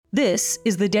This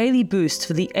is the daily boost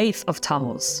for the 8th of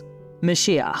Tammuz.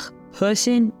 Moshiach,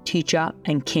 person, teacher,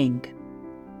 and king.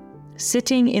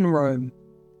 Sitting in Rome.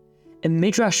 In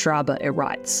Midrash Rabbah it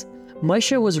writes,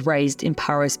 Moshe was raised in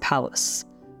Paro's palace.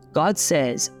 God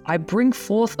says, I bring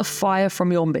forth a fire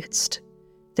from your midst.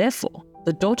 Therefore,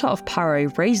 the daughter of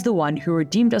Paro raised the one who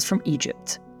redeemed us from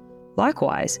Egypt.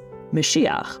 Likewise,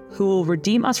 Moshiach, who will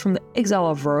redeem us from the exile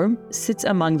of Rome, sits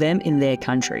among them in their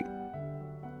country.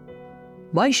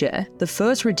 Moshe, the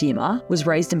first redeemer, was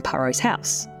raised in Paro's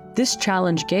house. This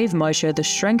challenge gave Moshe the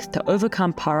strength to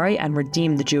overcome Paro and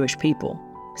redeem the Jewish people.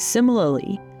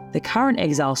 Similarly, the current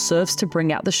exile serves to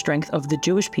bring out the strength of the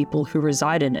Jewish people who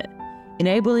reside in it,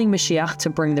 enabling Moshiach to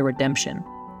bring the redemption.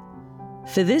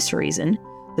 For this reason,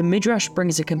 the Midrash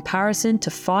brings a comparison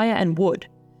to fire and wood.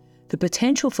 The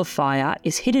potential for fire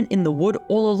is hidden in the wood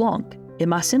all along. It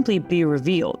must simply be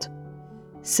revealed.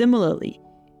 Similarly,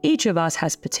 each of us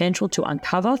has potential to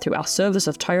uncover through our service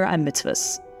of Torah and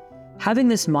mitzvahs. Having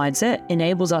this mindset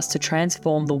enables us to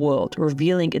transform the world,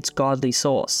 revealing its godly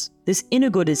source. This inner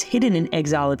good is hidden in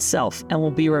exile itself and will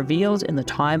be revealed in the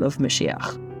time of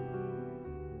Moshiach.